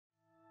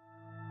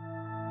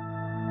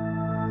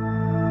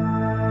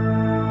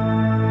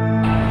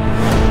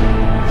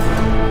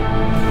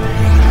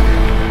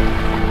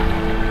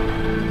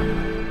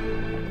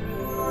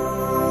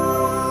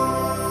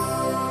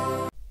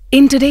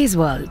In today's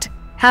world,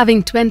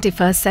 having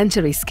 21st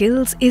century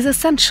skills is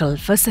essential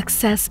for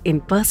success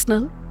in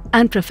personal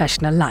and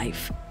professional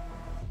life.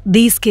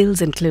 These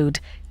skills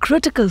include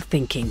critical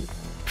thinking,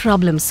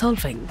 problem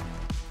solving,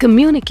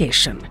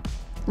 communication,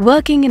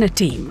 working in a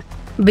team,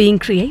 being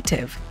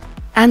creative,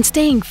 and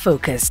staying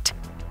focused.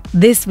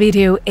 This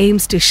video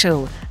aims to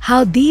show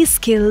how these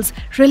skills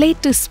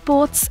relate to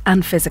sports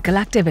and physical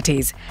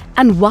activities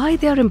and why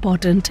they are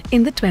important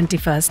in the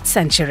 21st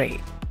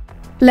century.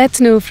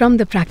 Let's know from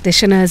the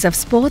practitioners of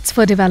Sports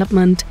for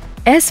Development,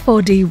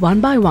 S4D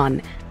one by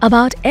one,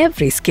 about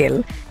every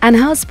skill and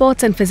how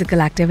sports and physical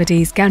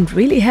activities can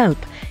really help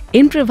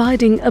in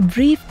providing a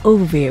brief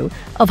overview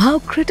of how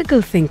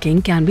critical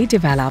thinking can be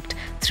developed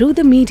through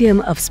the medium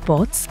of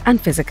sports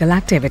and physical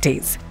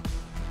activities.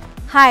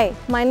 Hi,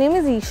 my name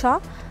is Isha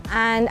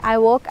and I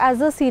work as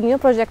a Senior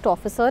Project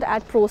Officer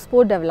at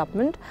ProSport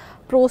Development.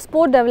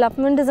 ProSport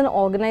Development is an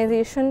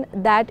organization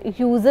that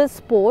uses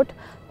sport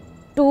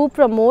to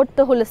promote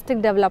the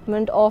holistic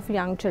development of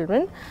young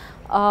children.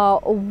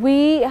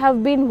 We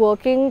have been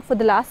working for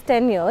the last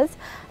 10 years.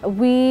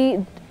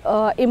 We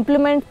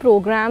implement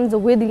programs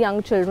with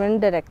young children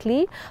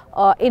directly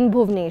in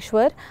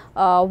Bhubaneswar,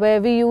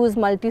 where we use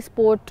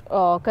multi-sport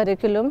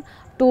curriculum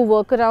to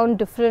work around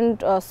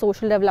different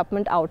social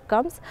development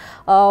outcomes.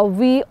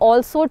 We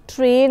also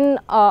train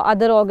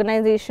other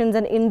organizations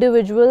and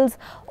individuals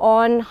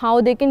on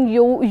how they can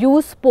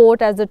use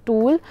sport as a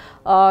tool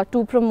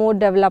to promote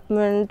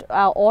development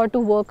or to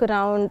work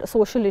around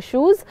social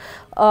issues,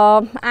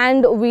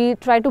 and we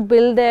try to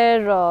build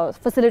their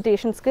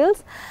facilitation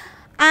skills.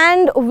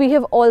 And we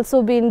have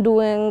also been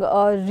doing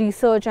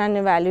research and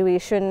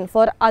evaluation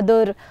for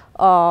other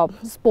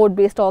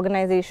sport-based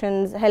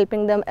organizations,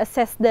 helping them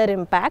assess their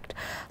impact.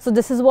 So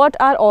this is what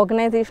our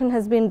organization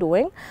has been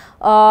doing.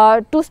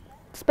 To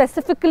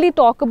specifically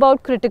talk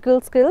about critical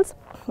skills,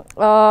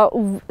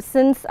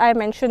 since I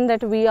mentioned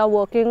that we are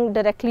working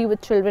directly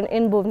with children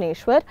in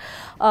Bhubaneswar,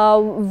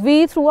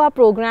 we through our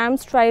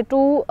programs try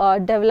to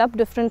develop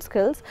different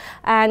skills,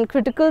 and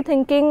critical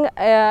thinking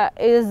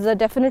is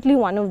definitely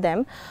one of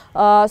them.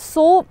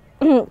 So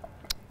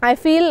I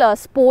feel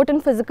sport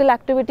and physical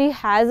activity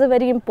has a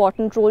very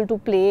important role to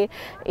play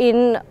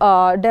in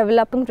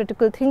developing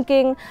critical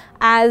thinking,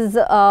 as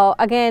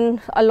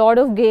again a lot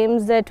of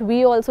games that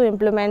we also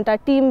implement are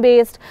team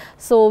based,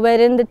 so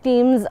wherein the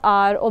teams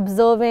are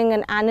observing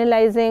and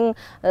analyzing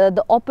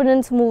the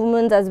opponent's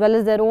movements as well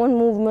as their own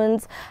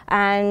movements,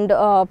 and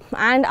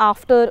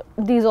after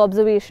these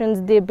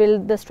observations they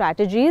build the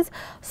strategies.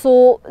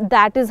 So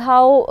that is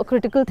how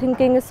critical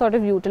thinking is sort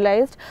of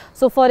utilized.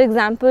 So for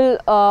example,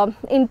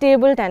 in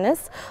table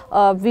tennis,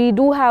 we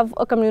do have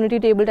a community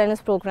table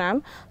tennis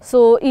program.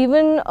 So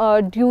even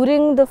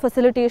during the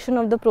facilitation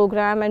of the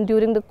program and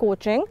during the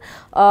coaching,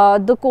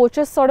 the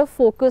coaches sort of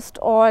focused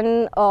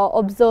on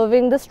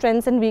observing the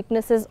strengths and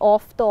weaknesses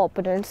of the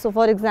opponent. So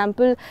for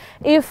example,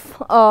 if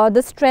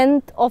the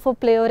strength of a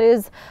player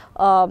is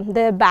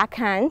their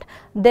backhand,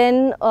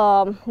 then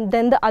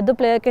the other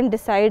player can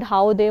decide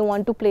how they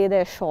want to play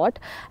their shot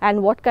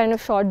and what kind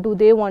of shot do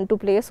they want to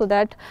play, so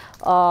that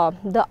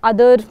the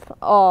other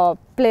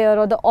player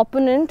or the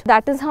opponent,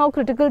 that is how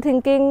critical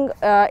thinking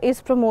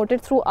is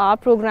promoted through our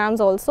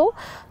programs also.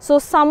 So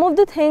some of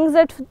the things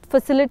that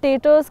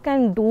facilitators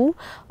can do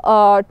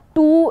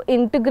to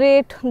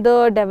integrate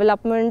the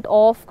development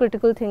of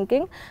critical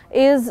thinking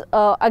is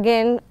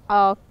again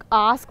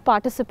ask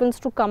participants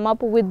to come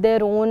up with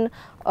their own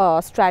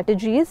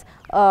strategies,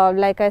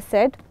 like I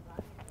said,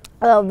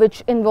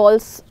 which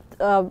involves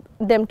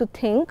them to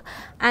think.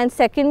 And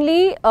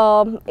secondly,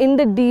 in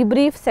the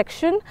debrief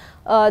section,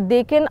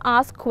 they can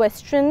ask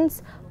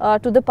questions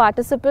to the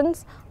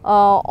participants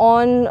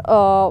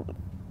on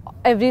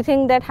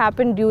everything that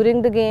happened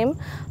during the game.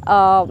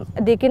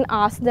 They can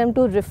ask them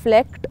to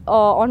reflect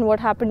on what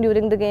happened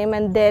during the game,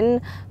 and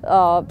then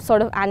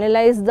sort of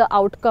analyze the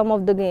outcome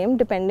of the game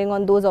depending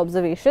on those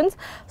observations.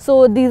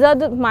 So these are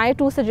my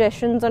two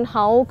suggestions on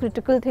how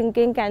critical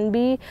thinking can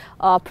be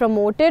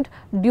promoted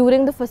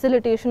during the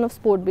facilitation of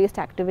sport-based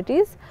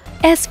activities.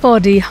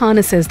 S4D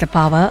harnesses the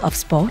power of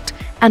sport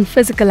and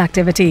physical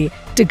activity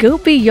to go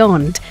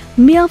beyond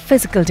mere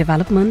physical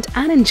development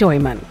and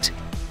enjoyment.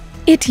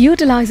 It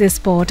utilizes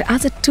sport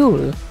as a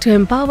tool to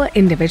empower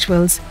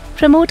individuals,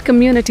 promote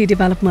community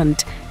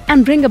development,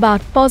 and bring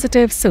about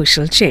positive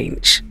social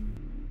change.